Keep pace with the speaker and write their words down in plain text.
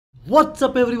What's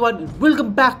up everyone,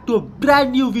 welcome back to a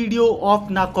brand new video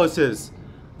of Narcosis.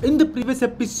 In the previous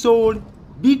episode,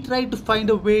 we tried to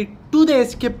find a way to the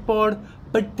escape pod,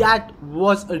 but that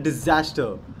was a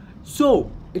disaster.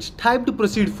 So, it's time to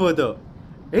proceed further.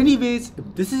 Anyways, if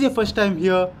this is your first time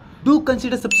here, do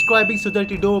consider subscribing so that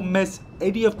you don't miss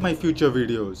any of my future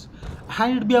videos.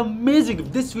 And it would be amazing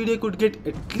if this video could get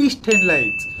at least 10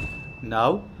 likes.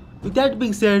 Now, with that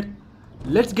being said,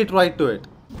 let's get right to it.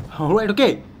 Alright,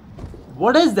 okay.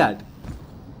 What is that?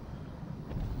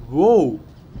 Whoa.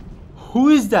 Who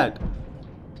is that?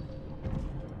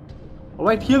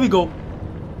 Alright, here we go.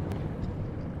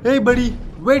 Hey buddy,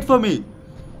 wait for me.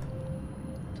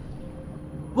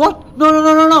 What?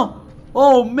 No.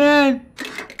 Oh man.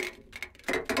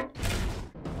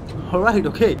 Alright,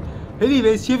 okay.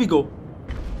 Anyways, here we go.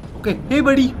 Okay, hey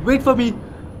buddy, wait for me.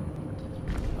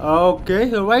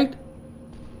 Okay, alright.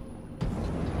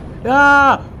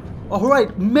 Yeah.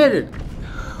 Alright, made it.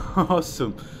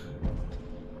 Awesome.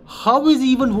 How is he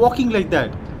even walking like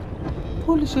that?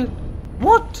 Holy shit.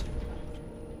 What?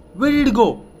 Where did he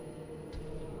go?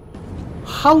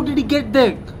 How did he get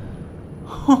there?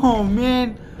 Oh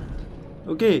man.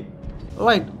 Okay.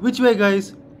 Alright, which way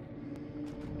guys?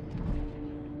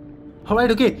 Alright,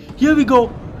 okay. Here we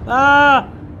go. Ah,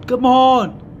 come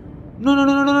on. No.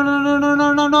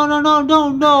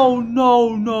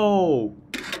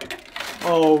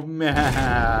 Oh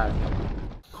man.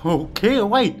 Okay,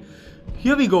 alright.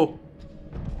 Here we go.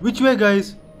 Which way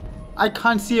guys? I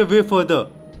can't see a way further.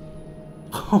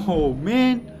 Oh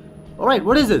man. Alright,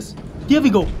 what is this? Here we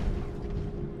go.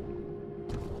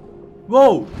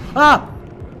 Whoa. Ah.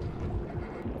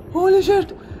 Holy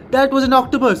shit. That was an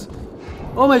octopus.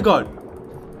 Oh my god.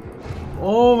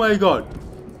 Oh my god.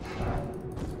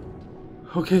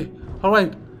 Okay,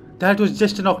 alright. That was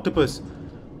just an octopus.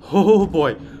 Oh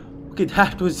boy. Okay,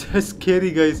 that was just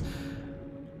scary guys.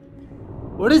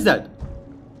 What is that?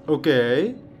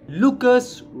 Okay,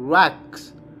 Lucas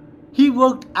Rax. He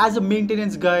worked as a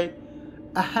maintenance guy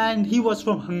and he was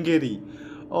from Hungary.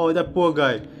 Oh, that poor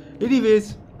guy.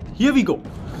 Anyways, here we go.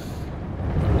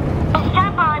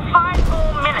 Stand by 5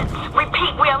 more minutes.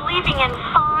 Repeat, we are leaving in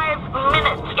 5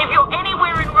 minutes. If you're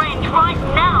anywhere in range right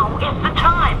now is the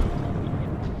time.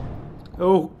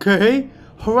 Okay,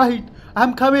 alright,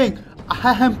 I'm coming.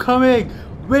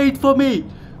 Wait for me.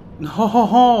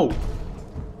 No.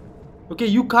 Okay,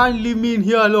 you can't leave me in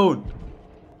here alone.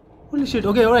 Holy shit.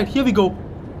 Okay, alright, here we go.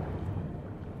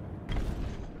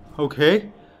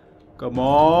 Okay. Come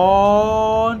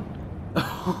on.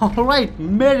 Alright,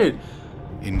 made it.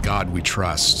 In God we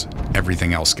trust,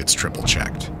 everything else gets triple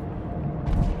checked.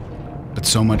 But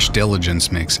so much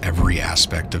diligence makes every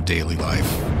aspect of daily life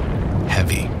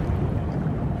heavy.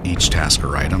 Each task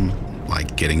or item,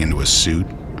 like getting into a suit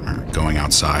or going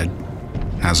outside,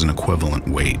 has an equivalent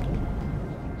weight.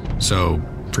 So,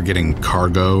 for getting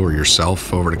cargo or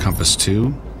yourself over to Compass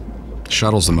 2, the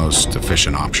shuttle's the most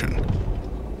efficient option,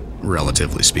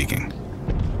 relatively speaking.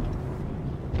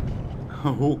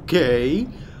 Okay.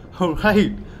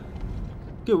 Alright.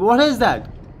 Okay, what is that?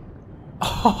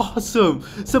 Awesome.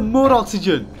 Some more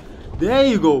oxygen. There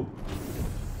you go.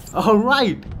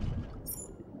 Alright.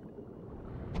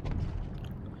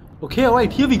 Okay,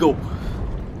 alright, here we go.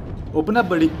 Open up,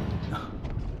 buddy.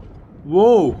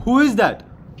 Whoa, who is that?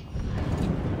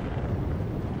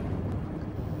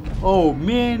 Oh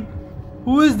man,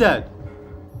 who is that?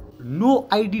 No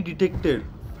ID detected.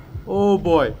 Oh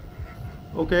boy.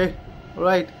 Okay,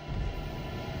 alright.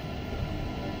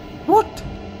 What?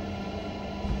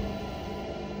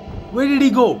 Where did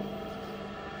he go?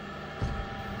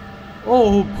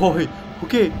 Oh boy.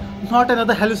 Okay, not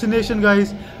another hallucination,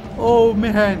 guys. Oh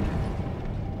man.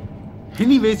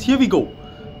 Anyways, here we go.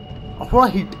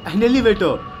 Alright, an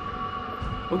elevator.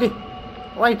 Okay,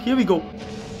 alright, here we go.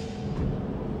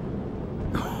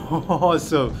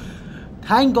 Awesome.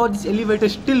 Thank God this elevator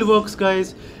still works,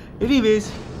 guys. Anyways,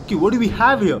 okay, what do we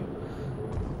have here?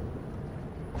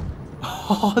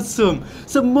 Awesome.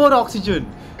 Some more oxygen.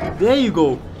 There you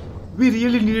go. We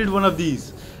really needed one of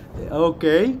these.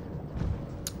 Okay.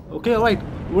 Okay, alright.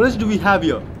 What else do we have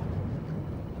here?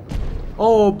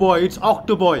 Oh boy, it's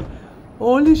Octoboy.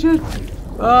 Holy shit.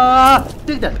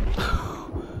 Take that.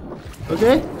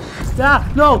 Okay. Yeah,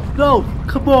 no.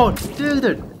 Come on. Take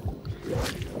that.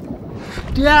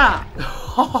 Yeah.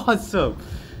 Awesome.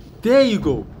 There you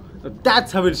go.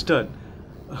 That's how it's done.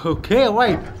 Okay,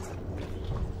 alright.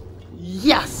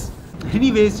 Yes.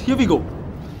 Anyways, here we go.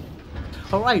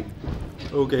 Alright.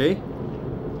 Okay.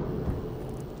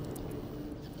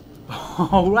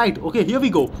 Alright. Okay, here we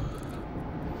go.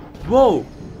 Whoa.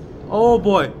 Oh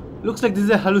boy. Looks like this is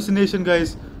a hallucination,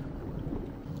 guys.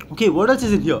 Okay, what else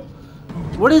is in here?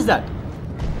 What is that?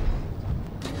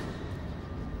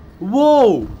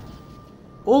 Whoa!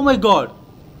 Oh my god!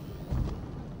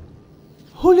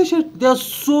 Holy shit, there are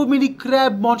so many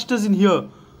crab monsters in here.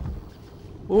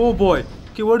 Oh boy.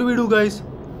 Okay, what do we do, guys?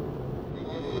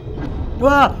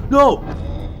 Ah, no!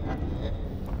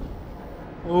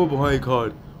 Oh my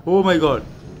god. Oh my god.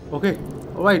 Okay,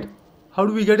 alright. How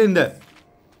do we get in there?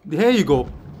 There you go.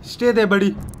 Stay there,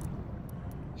 buddy.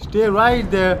 Stay right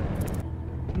there.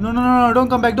 No, no, no, no. Don't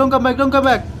come back. Don't come back. Don't come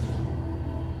back.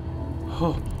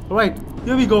 Oh, alright.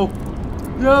 Here we go.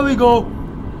 Here we go.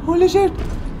 Holy shit.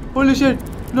 Holy shit.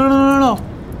 No, no, no, no,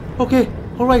 no. Okay.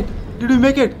 Alright. Did we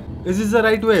make it? Is this the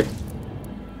right way?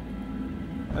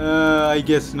 I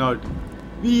guess not.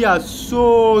 We are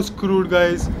so screwed,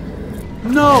 guys.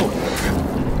 No.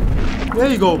 There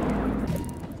you go.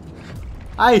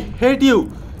 I hate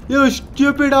you. You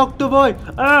stupid octoboy.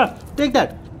 Ah, take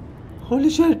that. Holy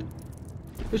shit.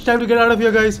 It's time to get out of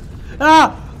here, guys.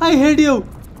 Ah, I hate you.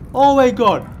 Oh my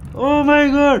god. Oh my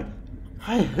god.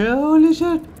 Holy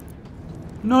shit.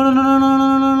 No, no, no, no, no,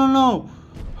 no, no, no, no.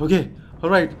 Okay,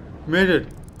 alright. Made it.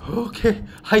 Okay,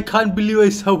 I can't believe I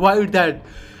survived that.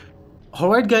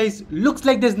 Alright guys, looks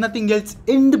like there's nothing else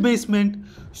in the basement.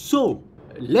 So,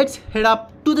 let's head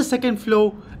up to the second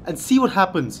floor and see what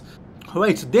happens.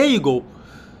 Alright, so there you go.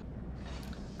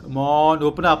 Come on,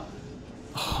 open up.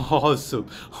 Awesome.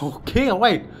 Okay,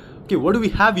 alright. Okay, what do we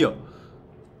have here?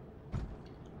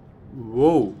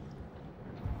 Whoa.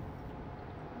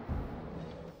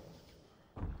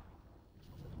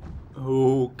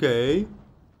 Okay.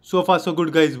 So far so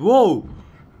good, guys. Whoa.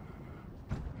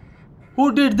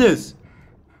 Who did this?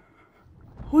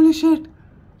 Holy shit.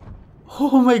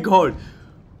 Oh my god.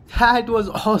 That was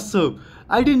awesome.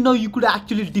 I didn't know you could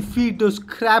actually defeat those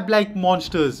crab-like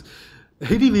monsters.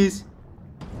 Anyways.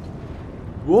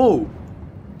 Whoa.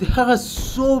 There are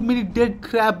so many dead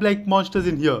crab-like monsters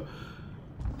in here.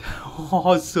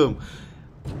 Awesome.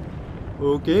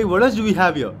 Okay, what else do we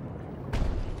have here?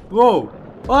 Whoa.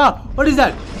 Ah, what is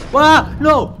that? Ah,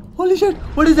 no. Holy shit.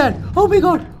 What is that? Oh my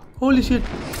god. Holy shit.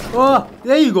 Oh,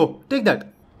 there you go. Take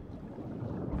that.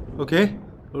 Okay.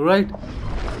 Alright.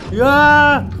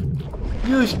 Yeah.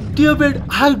 You stupid.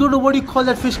 I don't know what you call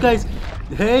that fish, guys.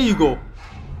 There you go.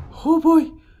 Oh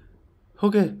boy.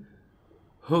 Okay.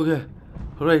 Okay.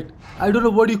 Alright. I don't know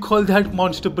what you call that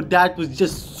monster, but that was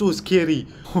just so scary.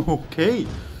 Okay.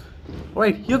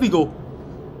 Alright, here we go.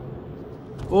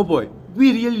 Oh boy.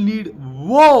 We really need...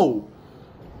 Whoa!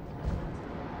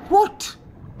 What?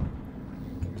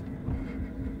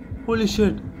 Holy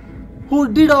shit. Who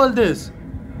did all this?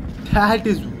 That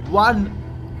is one...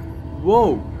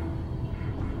 Whoa.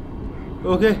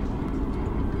 Okay.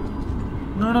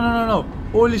 No, no, no, no, no.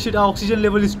 Holy shit, our oxygen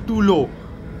level is too low.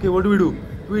 Okay, what do?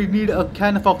 We need a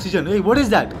can of oxygen. Hey, what is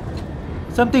that?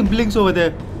 Something blinks over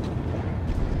there.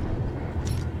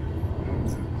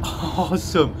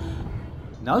 Awesome.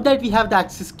 Now that we have the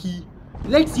access key,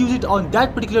 let's use it on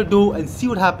that particular door and see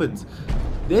what happens.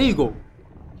 There you go.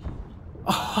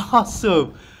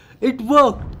 Awesome. It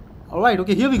worked. Alright,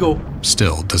 okay, here we go.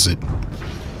 Still, does it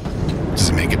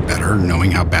make it better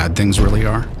knowing how bad things really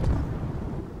are?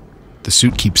 The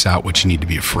suit keeps out what you need to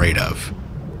be afraid of.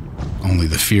 Only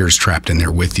the fear is trapped in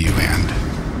there with you,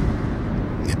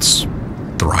 and it's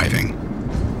thriving.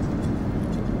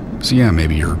 So yeah,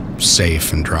 maybe you're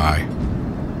safe and dry,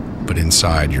 but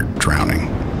inside you're drowning.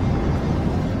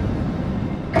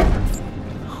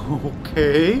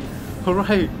 Okay,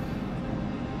 alright.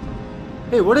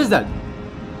 Hey, what is that?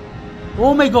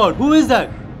 Oh my god, who is that?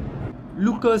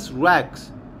 Lucas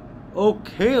Rax.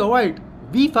 Okay, alright.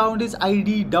 We found his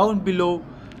ID down below.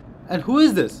 And who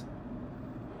is this?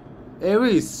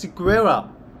 Aries Sequera.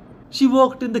 She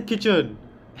worked in the kitchen.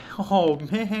 Oh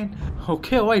man.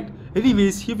 Okay, alright.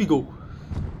 Anyways, here we go.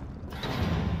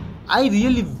 I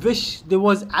really wish there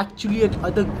was actually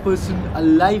another person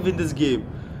alive in this game.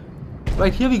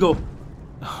 Right, here we go.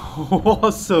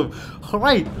 Awesome.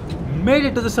 Alright. Made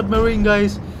it to the submarine,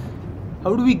 guys.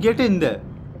 How do we get in there?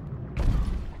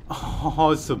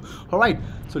 Awesome. Alright.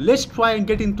 So let's try and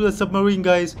get into the submarine,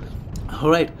 guys.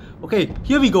 Alright. Okay,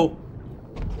 here we go.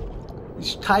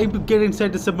 It's time to get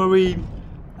inside the submarine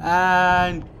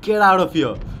and get out of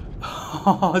here.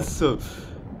 Awesome.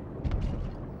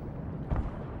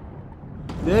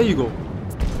 There you go.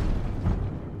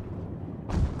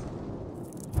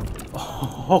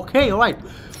 Okay, alright.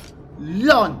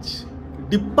 Launch.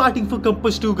 Departing for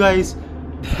Compass 2, guys.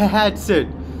 That's it.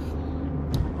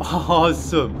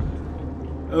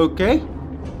 Awesome. Okay.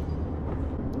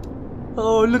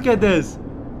 Oh, look at this.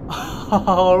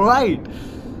 Alright.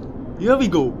 Here we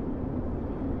go.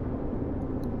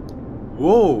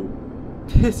 Whoa,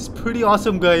 this is pretty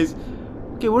awesome, guys.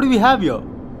 Okay, what do we have here?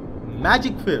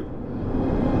 Magic whip.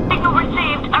 Signal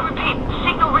received. I repeat,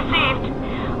 signal received.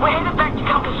 We're headed back to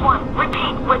Compass 1.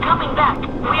 Repeat, we're coming back.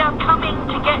 We are coming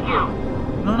to get you.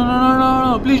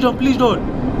 No, please don't, please don't.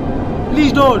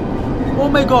 Please don't. Oh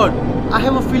my god, I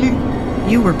have a feeling.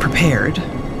 You were prepared,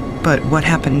 but what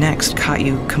happened next caught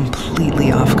you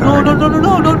completely off guard. No.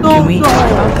 Can we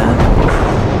talk about that?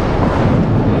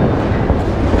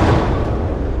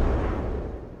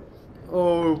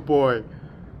 Oh boy.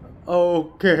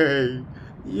 Okay.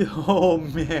 Oh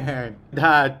man,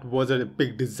 that was a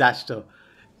big disaster.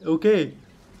 Okay.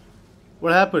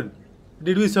 What happened?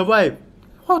 Did we survive?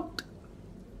 What?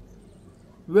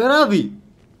 Where are we?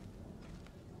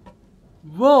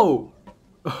 Whoa.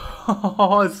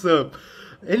 Awesome.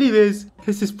 Anyways,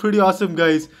 this is pretty awesome,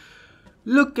 guys.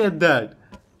 Look at that.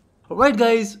 Alright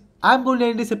guys, I'm going to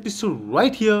end this episode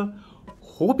right here.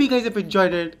 Hope you guys have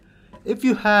enjoyed it. If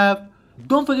you have,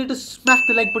 don't forget to smack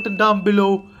the like button down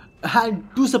below and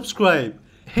do subscribe.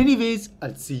 Anyways,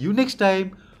 I'll see you next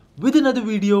time with another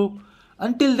video.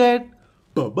 Until then,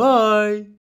 bye bye.